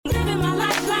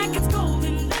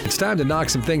time to knock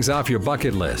some things off your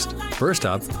bucket list. First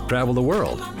up, travel the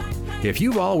world. If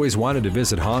you've always wanted to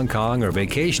visit Hong Kong or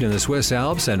vacation in the Swiss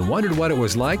Alps and wondered what it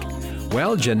was like,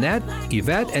 well, Jeanette,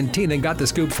 Yvette, and Tina got the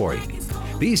scoop for you.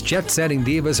 These jet-setting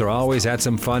divas are always at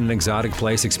some fun and exotic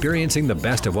place experiencing the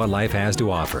best of what life has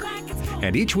to offer.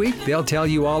 And each week, they'll tell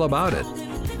you all about it.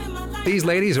 These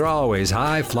ladies are always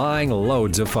high-flying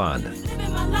loads of fun. This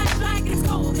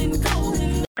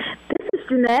is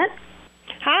Jeanette.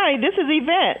 Hi, this is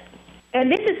Yvette. And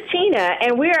this is Tina,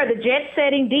 and we are the Jet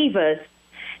Setting Divas.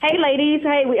 Hey, ladies.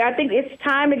 Hey, I think it's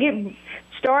time to get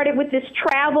started with this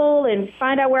travel and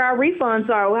find out where our refunds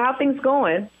are, how things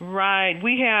going. Right.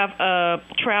 We have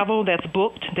travel that's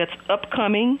booked, that's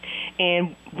upcoming,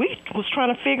 and we was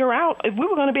trying to figure out if we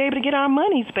were going to be able to get our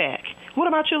monies back. What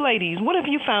about you ladies? What have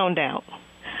you found out?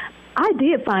 I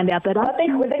did find out that I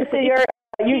think you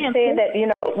said that, you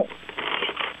know.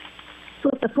 So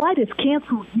if the flight is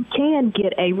canceled, you can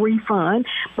get a refund,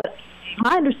 but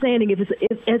my understanding is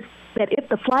that if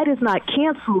the flight is not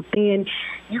canceled, then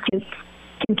you can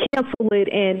cancel it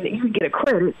and you can get a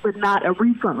credit, but not a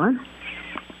refund.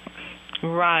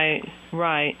 Right.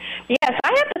 Yes,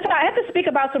 I have to speak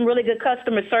about some really good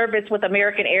customer service with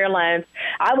American Airlines.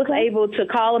 I was able to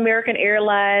call American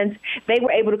Airlines. They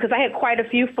were able to, because I had quite a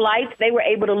few flights, they were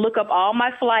able to look up all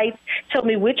my flights, tell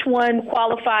me which one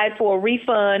qualified for a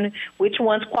refund, which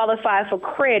ones qualified for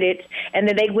credit, and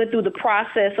then they went through the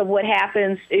process of what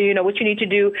happens, you know, what you need to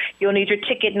do. You'll need your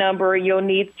ticket number, you'll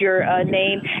need your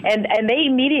name, and they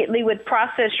immediately would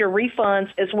process your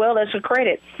refunds as well as your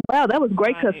credit. Wow, that was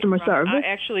great customer service.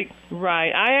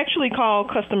 I actually called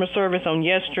customer service on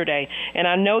yesterday, and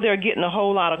I know they're getting a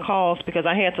whole lot of calls because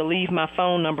I had to leave my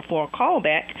phone number for a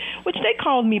callback, which they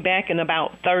called me back in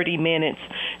about 30 minutes.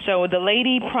 So the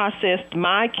lady processed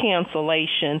my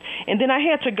cancellation, and then I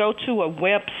had to go to a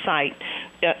website.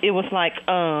 It was like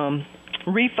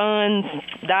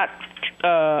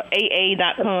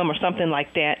refunds.aa.com or something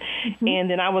like that. Mm-hmm. And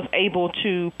then I was able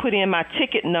to put in my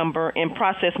ticket number and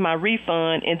process my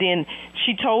refund. And then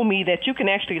she told me that you can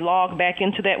actually log back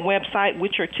into that website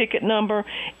with your ticket number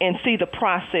and see the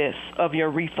process of your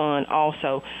refund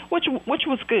also, which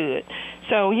was good.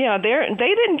 So, yeah, they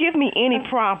didn't give me any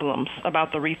problems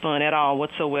about the refund at all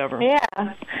whatsoever. Yeah.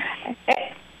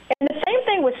 And the same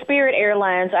thing with Spirit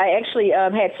Airlines. I actually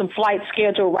had some flights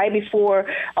scheduled right before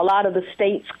a lot of the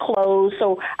states closed,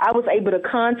 so I was able to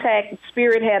contact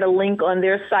Spirit. Had a link on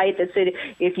their site that said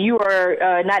if you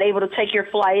are not able to take your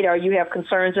flight or you have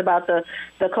concerns about the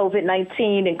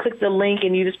COVID-19, and click the link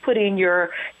and you just put in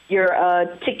your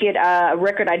ticket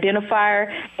record identifier,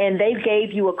 and they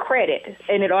gave you a credit,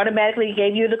 and it automatically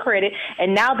gave you the credit.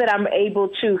 And now that I'm able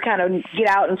to kind of get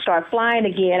out and start flying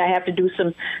again, I have to do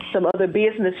some other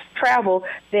business travel,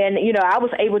 then, you know, I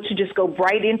was able to just go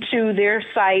right into their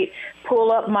site,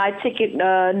 pull up my ticket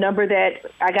number that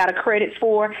I got a credit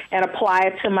for, and apply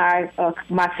it to my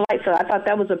flight. So I thought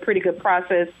that was a pretty good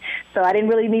process. So I didn't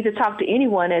really need to talk to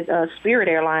anyone at Spirit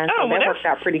Airlines. Oh, so that worked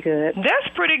out pretty good. That's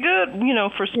pretty good, you know,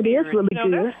 for Spirit. It is really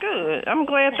good. That's good. I'm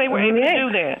glad they were able to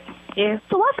do that. Yeah.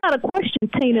 So I've got a question,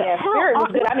 Tina. Yeah, Spirit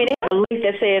was good. I mean, they have a link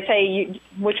that says, hey,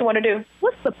 what you want to do?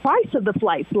 What's the price of the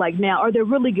flights like now? Are there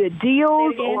really good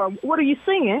deals, or what are you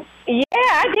seeing? Yeah,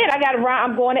 I did.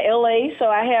 I'm going to LA, so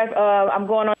I'm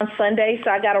going on Sunday, so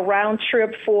I got a round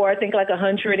trip for, I think, like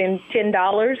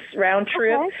 $110 round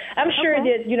trip. Okay. I'm sure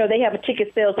that, you know, they have a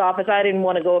ticket sales office. I didn't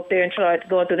want to go up there and start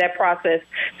going through that process,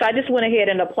 so I just went ahead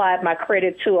and applied my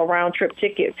credit to a round trip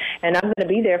ticket, and I'm going to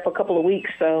be there for a couple of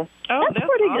weeks. So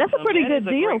that's a pretty good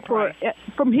deal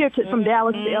from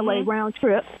Dallas to LA round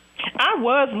trip. I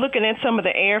was looking at some of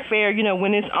the airfare, you know,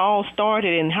 when this all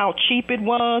started and how cheap it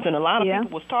was, and a lot of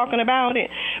people was talking about it.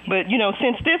 But, you know,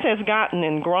 since this has gotten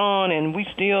and grown and we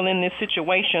still in this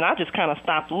situation, I just kind of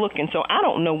stopped looking. So I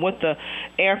don't know what the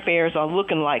airfares are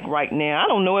looking like right now. I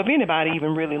don't know if anybody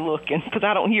even really looking, because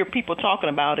I don't hear people talking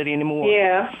about it anymore.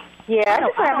 Yeah. Yeah, I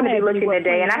just happened to be looking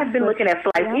today, and I have been looking at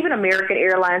flights, even American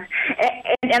Airlines,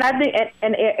 and I think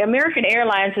and American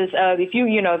Airlines is if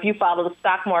you follow the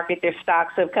stock market, their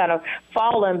stocks have kind of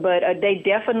fallen, but they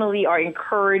definitely are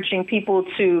encouraging people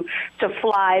to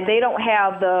fly. They don't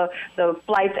have the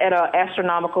flights at an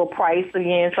astronomical price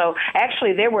again. So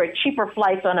actually, there were cheaper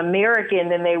flights on American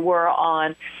than they were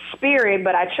on Spirit,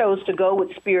 but I chose to go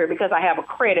with Spirit because I have a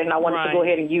credit, and I wanted to go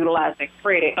ahead and utilize that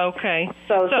credit. Okay.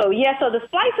 So the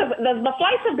flights have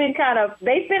been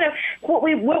they've been what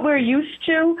we're used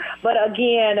to, but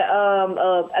again,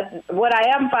 what I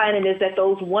am finding is that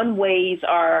those one ways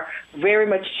are very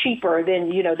much cheaper than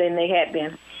they had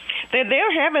been.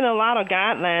 They're having a lot of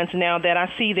guidelines now that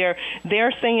I see they're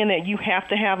saying that you have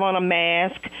to have on a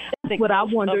mask. think what I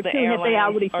most wonder of the too. Have they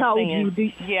airlines already are told saying,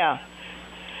 you? Yeah.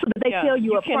 So that they tell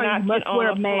you up front cannot you must get on wear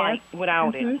a a mask flight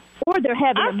without it. Or they're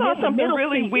having something middle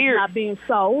really seat weird. is not being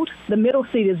sold. The middle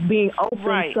seat is being open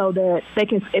Right. so that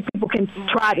people can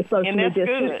try to socially and that's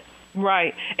distance. good.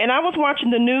 Right. And I was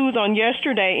watching the news on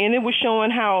yesterday, and it was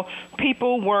showing how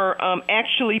people were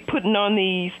actually putting on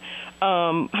these,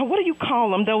 what do you call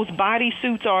them? Those body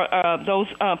suits or those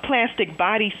plastic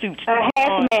body suits. The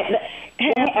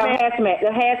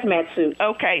hazmat suit.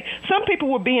 Okay. Some people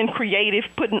were being creative,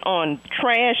 putting on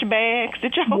trash bags.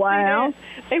 Did y'all see that?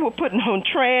 They were putting on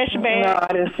trash bags. No, I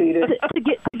didn't see this. to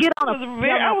get on a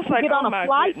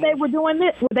flight, goodness. they were doing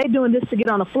this. Were they doing this to get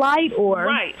on a flight or?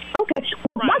 Right. Okay.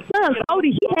 Right. My son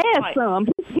Cody, he has some.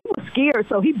 He was scared,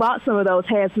 so he bought some of those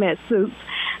hazmat suits.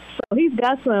 So he's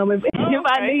got some if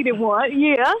I needed one.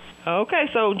 Yeah. Okay,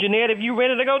 so Jeanette, if you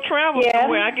ready to go travel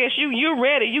somewhere, I guess you're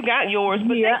ready. You got yours.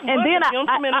 But and then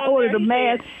I ordered a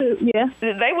mask too. Yeah.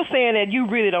 They were saying that you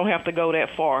really don't have to go that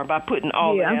far by putting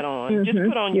all of that on. Just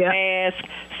put on your mask,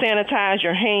 sanitize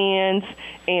your hands,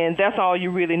 and that's all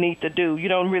you really need to do. You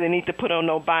don't really need to put on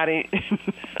no body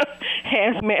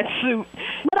hazmat suit.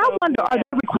 But I wonder, are they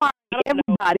requiring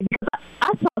everybody? Because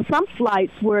I saw some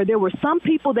flights where there were some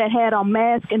people that had on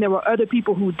masks and there were other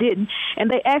people who didn't, and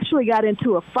they actually got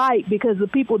into a fight because the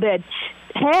people that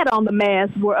had on the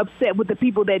mask were upset with the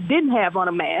people that didn't have on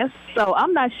a mask. So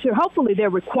I'm not sure. Hopefully they're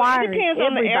requiring it depends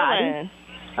everybody. On the airline.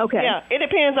 Okay. Yeah, it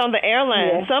depends on the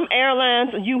airline. Some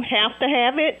airlines you have to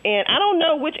have it, and I don't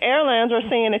know which airlines are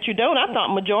saying that you don't. I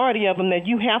thought majority of them that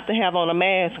you have to have on a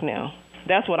mask now.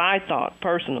 That's what I thought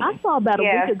personally. I saw about a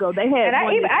week ago they had. And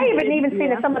I even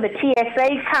seen at some of the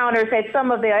TSA counters at some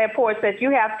of the airports that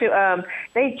you have to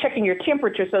they checking your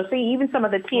temperature. So see, even some of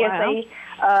the TSA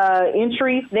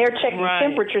entries, they're checking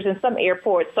temperatures in some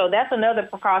airports. So that's another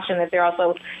precaution that they're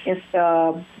also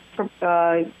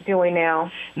doing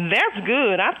now. That's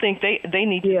good. I think they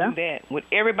need to do that with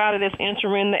everybody that's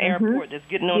entering the airport, that's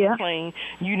getting on the plane.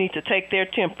 You need to take their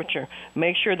temperature,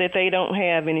 make sure that they don't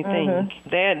have anything.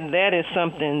 That is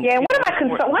something. Yeah,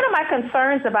 one of my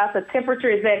concerns about the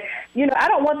temperature is that I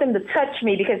don't want them to touch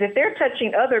me, because if they're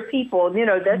touching other people,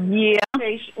 that's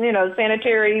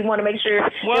sanitary. You want to make sure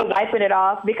they're wiping it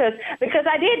off, because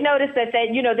I did notice that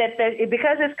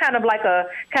because it's kind of like a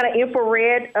kind of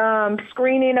infrared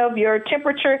screening of your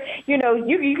temperature,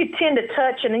 you could tend to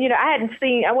touch, and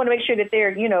I want to make sure that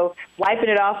they're wiping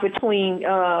it off between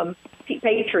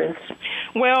patrons.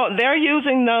 Well, they're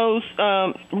using those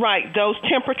those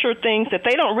temperature things that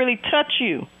they don't really touch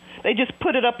you. They just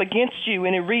put it up against you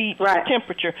and it reads the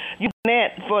temperature. You've done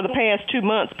that for the past 2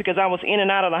 months because I was in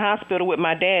and out of the hospital with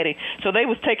my daddy. So they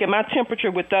was taking my temperature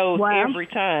with those every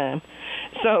time.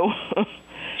 So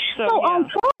on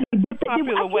Friday,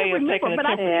 popular way of taking the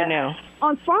temperature now.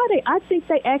 On Friday, I think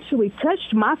they actually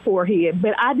touched my forehead,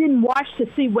 but I didn't watch to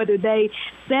see whether they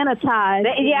sanitized.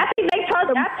 I think they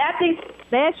touched. I think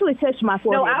they actually touched my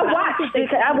forehead. No, I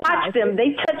watched them.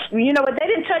 They touched. But they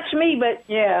didn't touch me. But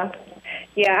yeah,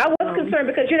 I was concerned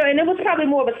because and it was probably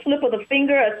more of a slip of the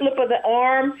finger, a slip of the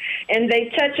arm, and they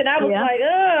touched, and I was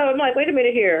I'm like, wait a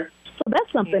minute here. So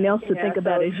that's something else to think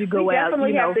about as you go out.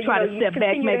 Try to step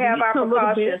back, maybe a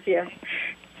little bit.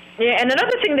 Yeah, and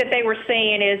another thing that they were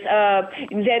saying is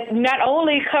that not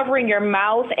only covering your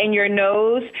mouth and your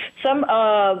nose, some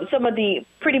of the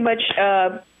pretty much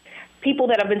people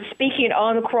that have been speaking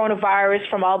on the coronavirus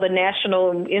from all the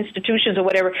national institutions or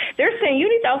whatever, they're saying you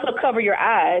need to also cover your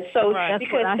eyes. So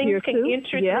because things can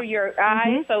enter through your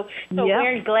eyes. So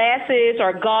wearing glasses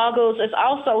or goggles is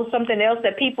also something else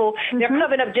that people, they're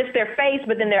covering up just their face,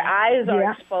 but then their eyes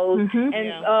are exposed.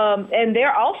 And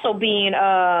they're also being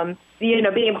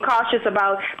being cautious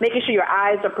about making sure your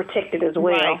eyes are protected as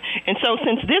well. Right. And so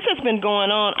since this has been going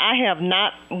on, I have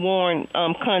not worn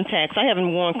contacts. I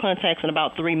haven't worn contacts in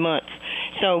about 3 months.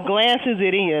 So glasses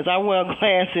it is. I wear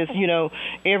glasses,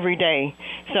 every day.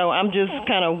 So I'm just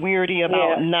kind of weirdy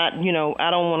about not, I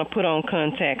don't want to put on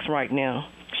contacts right now.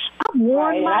 I've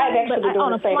worn mine, I've actually been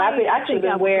doing the same. I've actually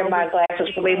been wearing my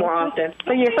glasses way more often.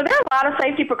 So so there are a lot of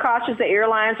safety precautions the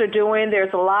airlines are doing.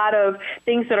 There's a lot of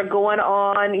things that are going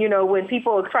on, when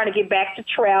people are trying to get back to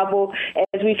travel,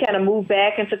 as we kind of move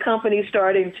back into companies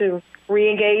starting to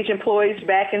re-engage employees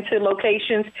back into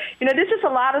locations. There's just a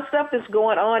lot of stuff that's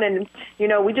going on, and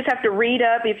we just have to read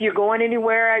up. If you're going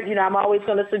anywhere, I'm always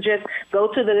going to suggest go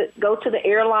to the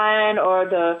airline or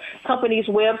the company's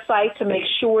website to make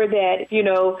sure that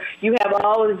you have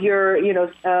all of your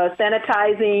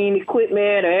sanitizing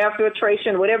equipment or air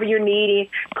filtration, whatever you're needing,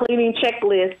 cleaning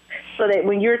checklist, so that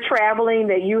when you're traveling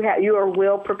that you are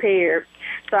well prepared.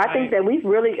 So I think that we've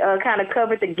really kind of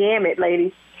covered the gamut,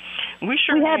 ladies. We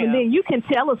sure haven't. Then you can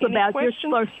tell us Any about questions?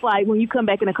 your first flight when you come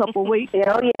back in a couple of weeks.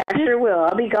 Oh, yeah, I sure will.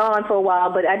 I'll be gone for a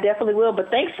while, but I definitely will. But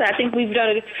thanks. I think we've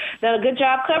done a good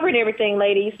job covering everything,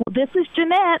 ladies. This is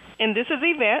Jeanette. And this is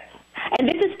Yvette. And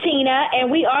this is Tina, and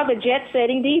we are the Jet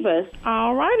Setting Divas.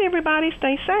 All right, everybody,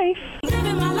 stay safe.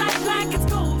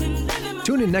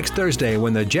 Tune in next Thursday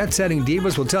when the Jet Setting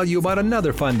Divas will tell you about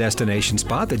another fun destination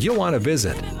spot that you'll want to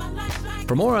visit.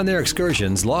 For more on their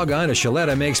excursions, log on to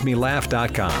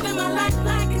ShalettaMakesMeLaugh.com.